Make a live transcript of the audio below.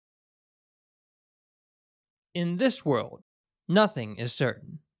In this world, nothing is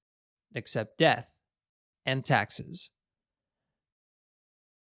certain, except death and taxes.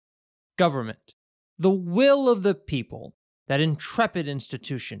 Government, the will of the people, that intrepid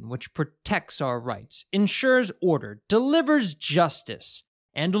institution which protects our rights, ensures order, delivers justice,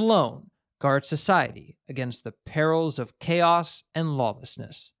 and alone guards society against the perils of chaos and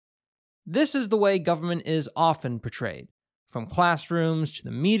lawlessness. This is the way government is often portrayed, from classrooms to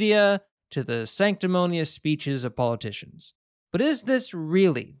the media to the sanctimonious speeches of politicians. But is this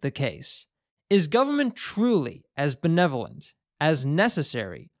really the case? Is government truly as benevolent, as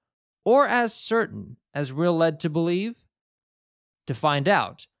necessary, or as certain as we're led to believe? To find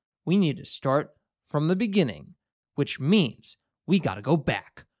out, we need to start from the beginning, which means we gotta go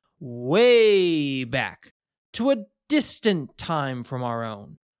back, way back, to a distant time from our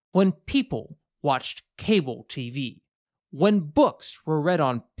own, when people watched cable TV, when books were read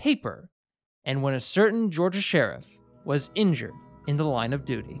on paper, and when a certain Georgia sheriff was injured in the line of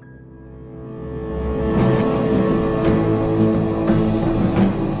duty.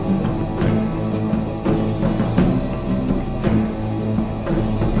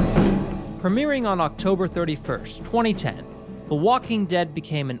 Premiering on October 31st, 2010, The Walking Dead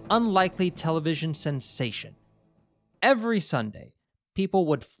became an unlikely television sensation. Every Sunday, people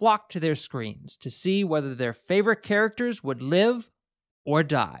would flock to their screens to see whether their favorite characters would live or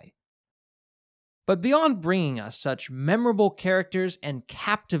die. But beyond bringing us such memorable characters and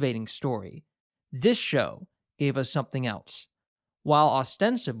captivating story, this show gave us something else. While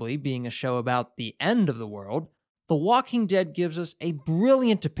ostensibly being a show about the end of the world, The Walking Dead gives us a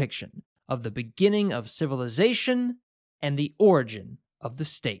brilliant depiction of the beginning of civilization and the origin of the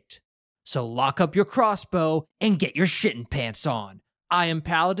state. So lock up your crossbow and get your shitting pants on. I am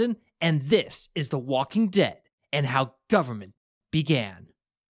Paladin, and this is The Walking Dead and how government began.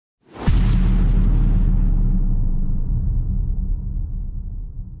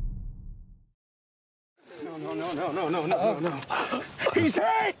 No. He's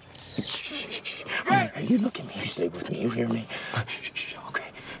hurt! Hey, you look at me. You stay with me. You hear me? Okay.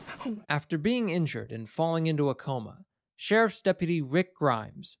 After being injured and falling into a coma, Sheriff's Deputy Rick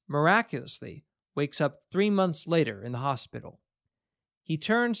Grimes miraculously wakes up 3 months later in the hospital. He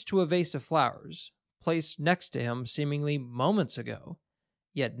turns to a vase of flowers, placed next to him seemingly moments ago,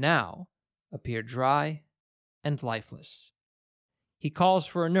 yet now appear dry and lifeless. He calls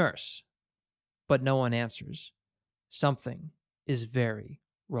for a nurse, but no one answers. Something is very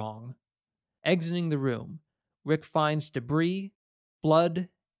wrong. Exiting the room, Rick finds debris, blood,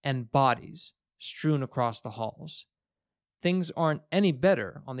 and bodies strewn across the halls. Things aren't any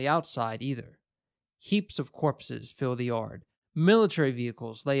better on the outside either. Heaps of corpses fill the yard. Military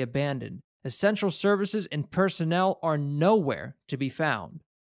vehicles lay abandoned. Essential services and personnel are nowhere to be found.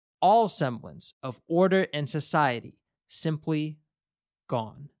 All semblance of order and society simply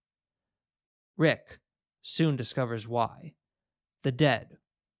gone. Rick soon discovers why. The dead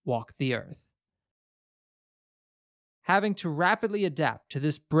walk the earth. Having to rapidly adapt to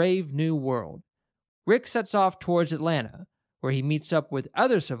this brave new world, Rick sets off towards Atlanta, where he meets up with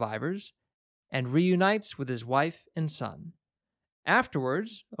other survivors and reunites with his wife and son.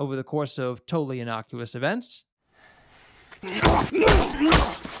 Afterwards, over the course of totally innocuous events,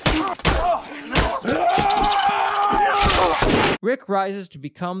 Rick rises to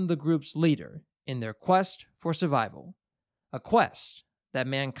become the group's leader in their quest for survival, a quest that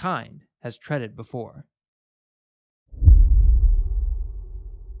mankind has treaded before.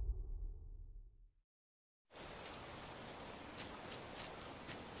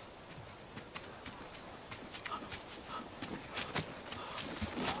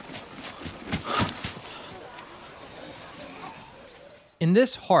 In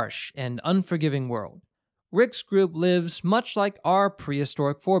this harsh and unforgiving world, Rick's group lives much like our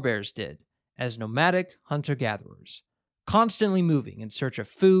prehistoric forebears did, as nomadic hunter-gatherers, constantly moving in search of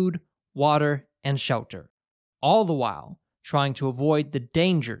food, water, and shelter, all the while trying to avoid the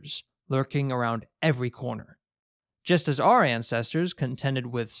dangers lurking around every corner. Just as our ancestors contended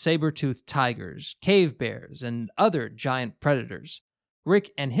with saber-toothed tigers, cave bears, and other giant predators, Rick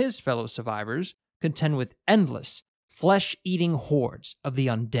and his fellow survivors contend with endless, flesh-eating hordes of the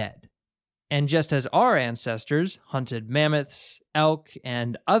undead. And just as our ancestors hunted mammoths, elk,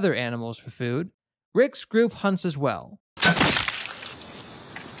 and other animals for food, Rick's group hunts as well.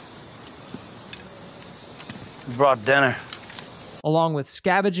 We brought dinner. Along with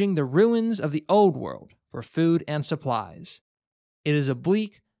scavenging the ruins of the old world for food and supplies. It is a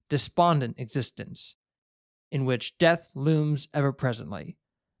bleak, despondent existence, in which death looms ever presently.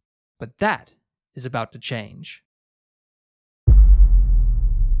 But that is about to change.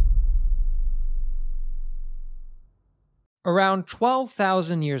 Around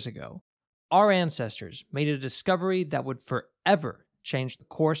 12,000 years ago, our ancestors made a discovery that would forever change the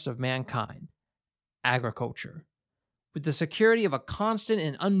course of mankind: agriculture. With the security of a constant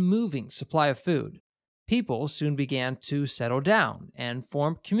and unmoving supply of food, people soon began to settle down and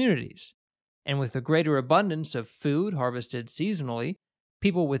form communities. And with a greater abundance of food harvested seasonally,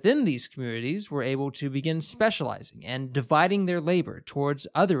 people within these communities were able to begin specializing and dividing their labor towards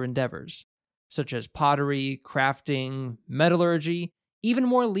other endeavors, such as pottery, crafting, metallurgy, even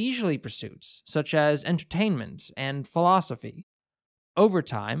more leisurely pursuits, such as entertainment and philosophy. Over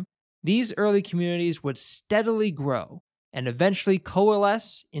time, these early communities would steadily grow and eventually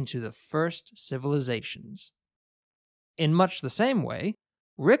coalesce into the first civilizations. In much the same way,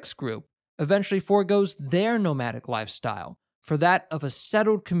 Rick's group eventually forgoes their nomadic lifestyle for that of a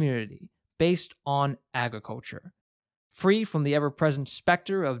settled community based on agriculture. Free from the ever-present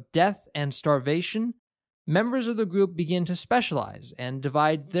specter of death and starvation, members of the group begin to specialize and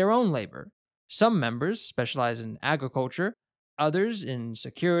divide their own labor. Some members specialize in agriculture, others in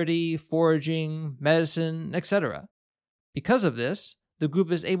security, foraging, medicine, etc. Because of this, the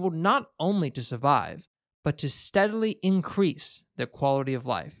group is able not only to survive, but to steadily increase their quality of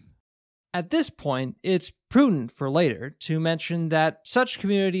life. At this point, it's prudent for later to mention that such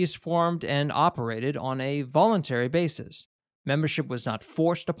communities formed and operated on a voluntary basis. Membership was not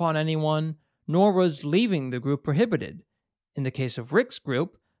forced upon anyone, nor was leaving the group prohibited. In the case of Rick's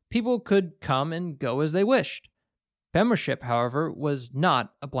group, people could come and go as they wished. Membership, however, was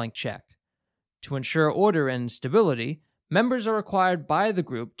not a blank check. To ensure order and stability, members are required by the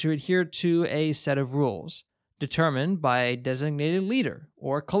group to adhere to a set of rules, determined by a designated leader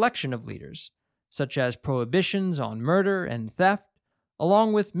or collection of leaders, such as prohibitions on murder and theft,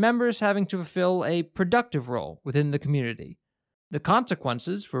 along with members having to fulfill a productive role within the community. The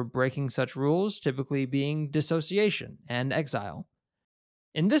consequences for breaking such rules typically being dissociation and exile.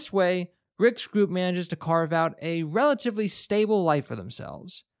 In this way, Rick's group manages to carve out a relatively stable life for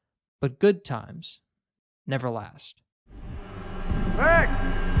themselves, but good times never last. Rick!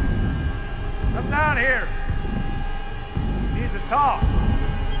 Come down here! We need to talk.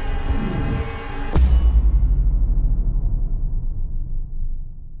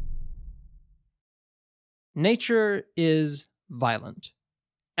 Nature is violent.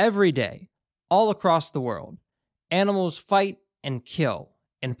 Every day, all across the world, animals fight and kill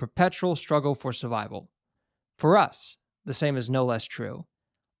in a perpetual struggle for survival. For us, the same is no less true.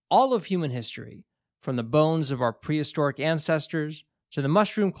 All of human history, from the bones of our prehistoric ancestors to the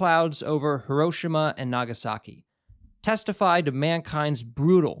mushroom clouds over Hiroshima and Nagasaki, testify to mankind's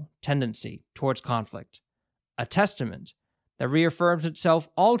brutal tendency towards conflict, a testament that reaffirms itself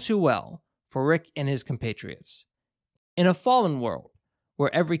all too well for Rick and his compatriots. In a fallen world,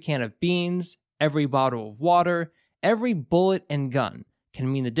 where every can of beans, every bottle of water, every bullet and gun can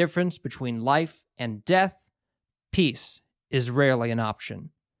mean the difference between life and death, peace is rarely an option.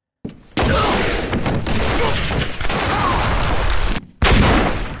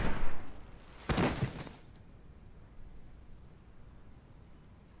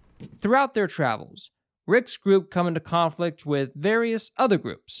 Throughout their travels, Rick's group come into conflict with various other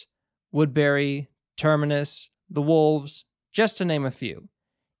groups: Woodbury, Terminus, the Wolves, just to name a few.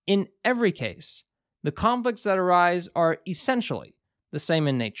 In every case, the conflicts that arise are essentially the same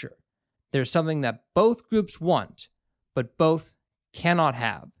in nature. There's something that both groups want, but both cannot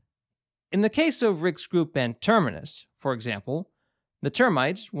have. In the case of Rick's group and Terminus, for example, the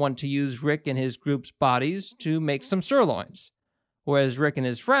termites want to use Rick and his group's bodies to make some sirloins, whereas Rick and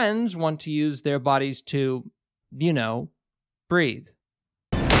his friends want to use their bodies to, breathe.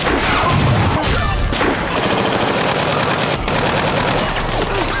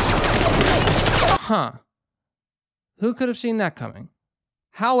 Who could have seen that coming?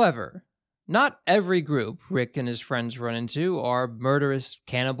 However, not every group Rick and his friends run into are murderous,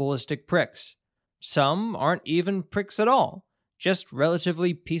 cannibalistic pricks. Some aren't even pricks at all, just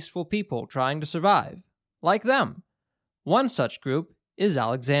relatively peaceful people trying to survive, like them. One such group is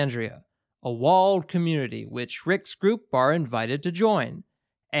Alexandria, a walled community which Rick's group are invited to join.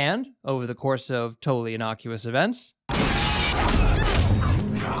 And, over the course of totally innocuous events,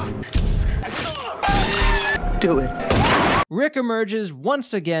 Do it. Rick emerges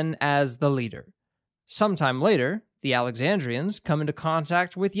once again as the leader. Sometime later, the Alexandrians come into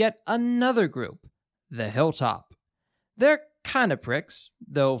contact with yet another group, the Hilltop. They're kind of pricks,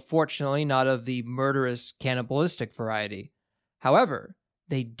 though fortunately not of the murderous, cannibalistic variety. However,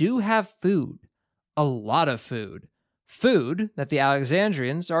 they do have food. A lot of food. Food that the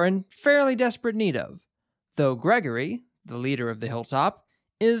Alexandrians are in fairly desperate need of, though Gregory, the leader of the Hilltop,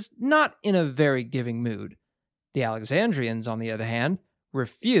 is not in a very giving mood. The Alexandrians, on the other hand,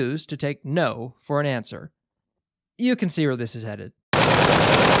 refuse to take no for an answer. You can see where this is headed.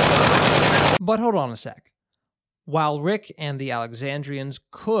 But hold on a sec. While Rick and the Alexandrians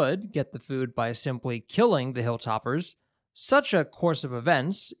could get the food by simply killing the Hilltoppers, such a course of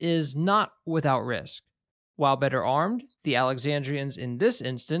events is not without risk. While better armed, the Alexandrians in this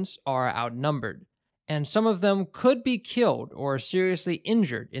instance are outnumbered, and some of them could be killed or seriously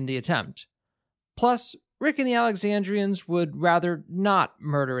injured in the attempt. Plus, Rick and the Alexandrians would rather not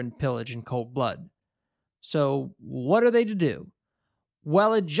murder and pillage in cold blood. So, what are they to do?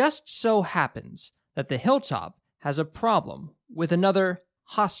 Well, it just so happens that the Hilltop has a problem with another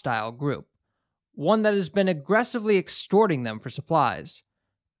hostile group, one that has been aggressively extorting them for supplies.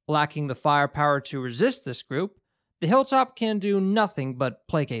 Lacking the firepower to resist this group, the Hilltop can do nothing but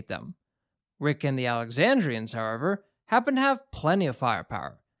placate them. Rick and the Alexandrians, however, happen to have plenty of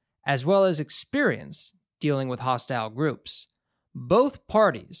firepower, as well as experience dealing with hostile groups. Both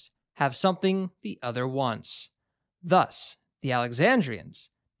parties have something the other wants. Thus, the Alexandrians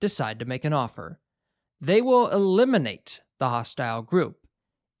decide to make an offer. They will eliminate the hostile group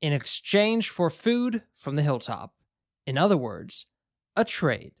in exchange for food from the Hilltop. In other words, a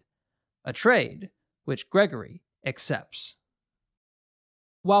trade. A trade which Gregory accepts.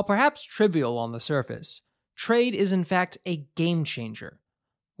 While perhaps trivial on the surface, trade is in fact a game changer.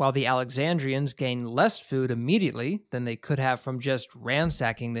 While the Alexandrians gain less food immediately than they could have from just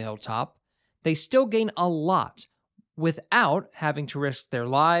ransacking the Hilltop, they still gain a lot without having to risk their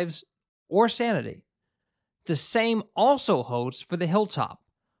lives or sanity. The same also holds for the Hilltop.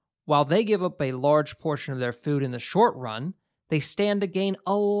 While they give up a large portion of their food in the short run, they stand to gain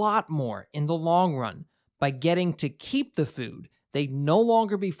a lot more in the long run by getting to keep the food they'd no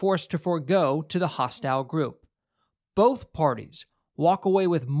longer be forced to forego to the hostile group. Both parties walk away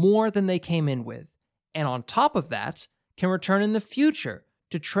with more than they came in with, and on top of that, can return in the future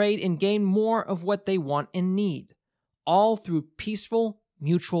to trade and gain more of what they want and need, all through peaceful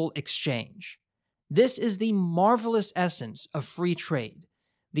mutual exchange. This is the marvelous essence of free trade,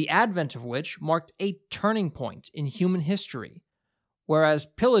 the advent of which marked a turning point in human history. Whereas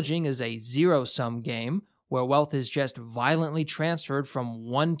pillaging is a zero-sum game where wealth is just violently transferred from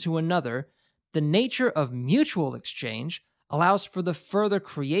one to another, the nature of mutual exchange allows for the further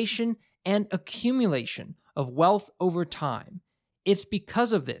creation and accumulation of wealth over time. It's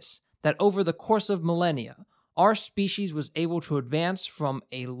because of this that over the course of millennia, our species was able to advance from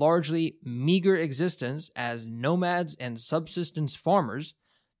a largely meager existence as nomads and subsistence farmers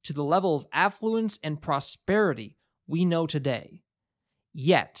to the level of affluence and prosperity we know today.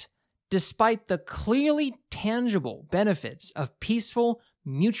 Yet, despite the clearly tangible benefits of peaceful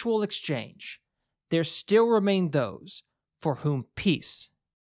mutual exchange, there still remain those for whom peace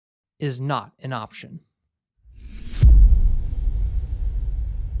is not an option.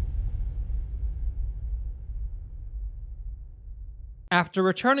 After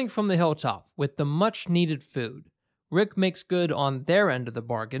returning from the Hilltop with the much-needed food, Rick makes good on their end of the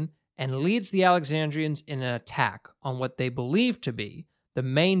bargain and leads the Alexandrians in an attack on what they believe to be the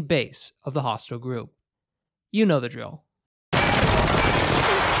main base of the hostile group. You know the drill.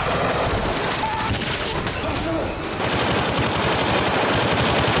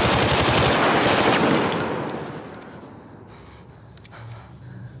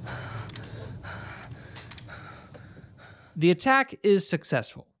 The attack is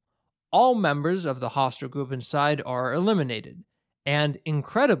successful. All members of the hostile group inside are eliminated, and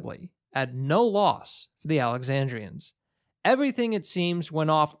incredibly, at no loss for the Alexandrians. Everything, it seems, went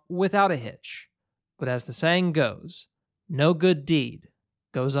off without a hitch. But as the saying goes, no good deed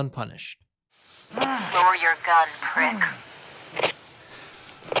goes unpunished. Lower your gun, prick.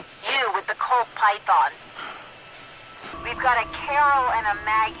 You with the Colt Python. We've got a Carol and a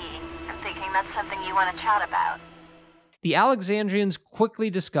Maggie. I'm thinking that's something you want to chat about. The Alexandrians quickly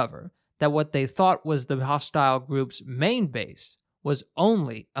discover that what they thought was the hostile group's main base was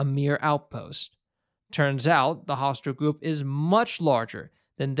only a mere outpost. Turns out the hostile group is much larger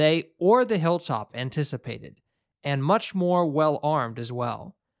than they or the Hilltop anticipated, and much more well-armed as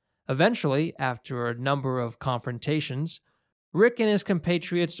well. Eventually, after a number of confrontations, Rick and his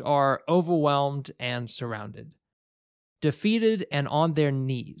compatriots are overwhelmed and surrounded. Defeated and on their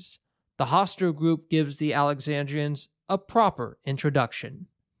knees, the hostile group gives the Alexandrians a proper introduction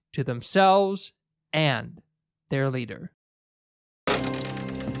to themselves and their leader.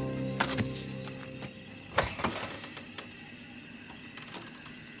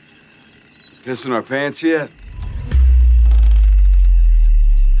 Pissing our pants yet?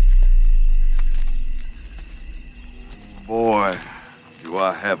 Boy, do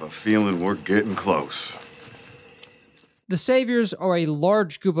I have a feeling we're getting close. The Saviors are a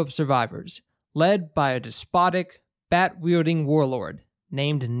large group of survivors, led by a despotic, bat-wielding warlord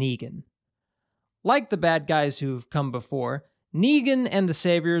named Negan. Like the bad guys who've come before, Negan and the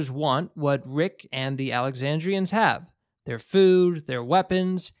Saviors want what Rick and the Alexandrians have: their food, their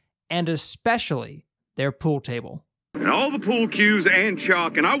weapons, and especially their pool table. And all the pool cues and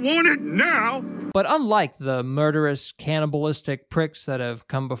chalk, and I want it now! But unlike the murderous, cannibalistic pricks that have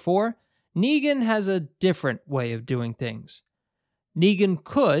come before, Negan has a different way of doing things. Negan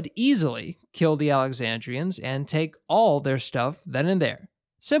could easily kill the Alexandrians and take all their stuff then and there.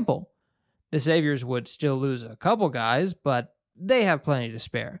 Simple. The Saviors would still lose a couple guys, but they have plenty to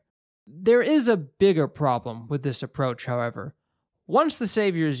spare. There is a bigger problem with this approach, however. Once the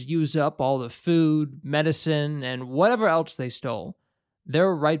Saviors use up all the food, medicine, and whatever else they stole,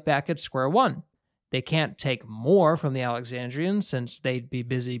 they're right back at square one. They can't take more from the Alexandrians since they'd be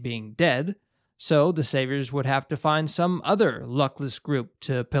busy being dead, so the Saviors would have to find some other luckless group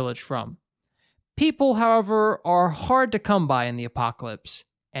to pillage from. People, however, are hard to come by in the apocalypse,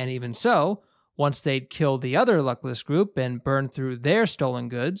 and even so, once they'd killed the other luckless group and burned through their stolen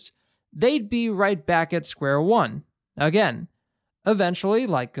goods, they'd be right back at square one, again. Eventually,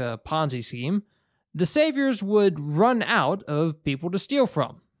 like a Ponzi scheme, the Saviors would run out of people to steal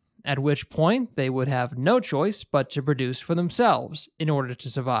from, at which point they would have no choice but to produce for themselves in order to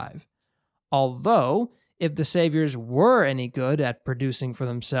survive. Although, if the Saviors were any good at producing for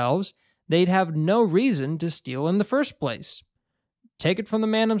themselves, they'd have no reason to steal in the first place. Take it from the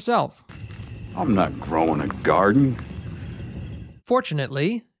man himself. I'm not growing a garden.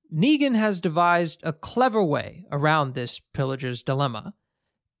 Fortunately, Negan has devised a clever way around this pillager's dilemma.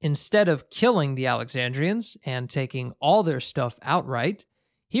 Instead of killing the Alexandrians and taking all their stuff outright,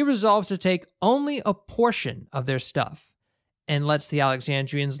 he resolves to take only a portion of their stuff, and lets the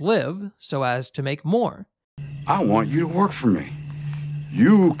Alexandrians live so as to make more. I want you to work for me.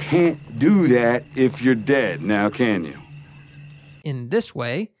 You can't do that if you're dead, now can you? In this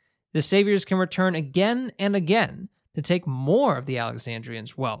way, the Saviors can return again and again to take more of the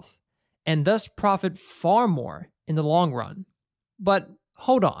Alexandrians' wealth, and thus profit far more in the long run. But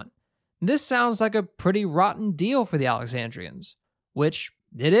hold on, this sounds like a pretty rotten deal for the Alexandrians, which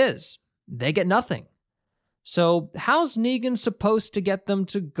it is. They get nothing. So how's Negan supposed to get them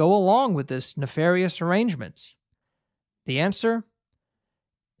to go along with this nefarious arrangement? The answer?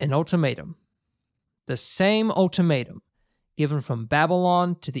 An ultimatum. The same ultimatum given from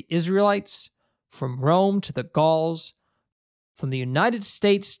Babylon to the Israelites, from Rome to the Gauls, from the United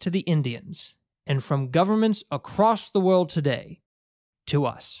States to the Indians, and from governments across the world today to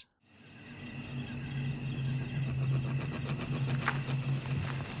us.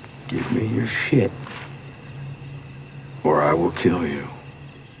 Give me your shit, or I will kill you.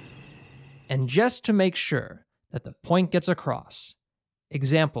 And just to make sure that the point gets across,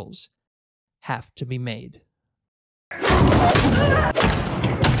 examples have to be made.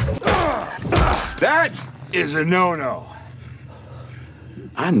 That is a no-no.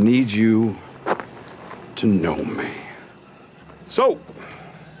 I need you to know me. So,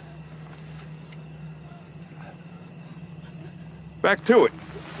 back to it.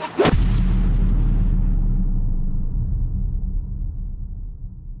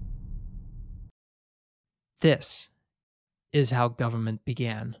 This is how government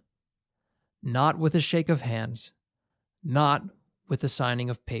began. Not with a shake of hands, not with the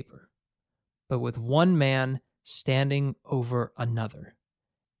signing of paper, but with one man standing over another,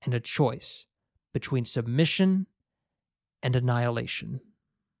 and a choice between submission and annihilation.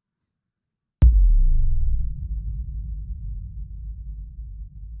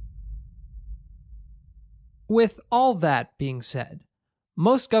 With all that being said,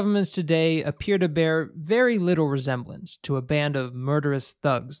 most governments today appear to bear very little resemblance to a band of murderous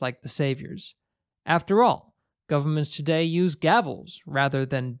thugs like the Saviors. After all, governments today use gavels rather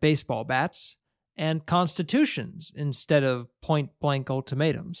than baseball bats, and constitutions instead of point-blank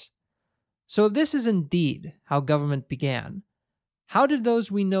ultimatums. So if this is indeed how government began, how did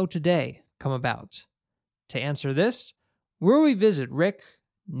those we know today come about? To answer this, we'll revisit Rick,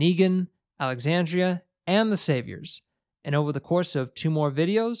 Negan, Alexandria, and the Saviors, and over the course of 2 more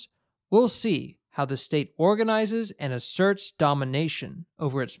videos, we'll see how the state organizes and asserts domination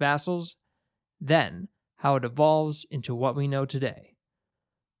over its vassals, then how it evolves into what we know today.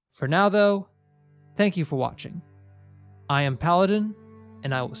 For now, though, thank you for watching. I am Paladin,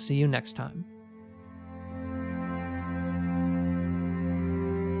 and I will see you next time.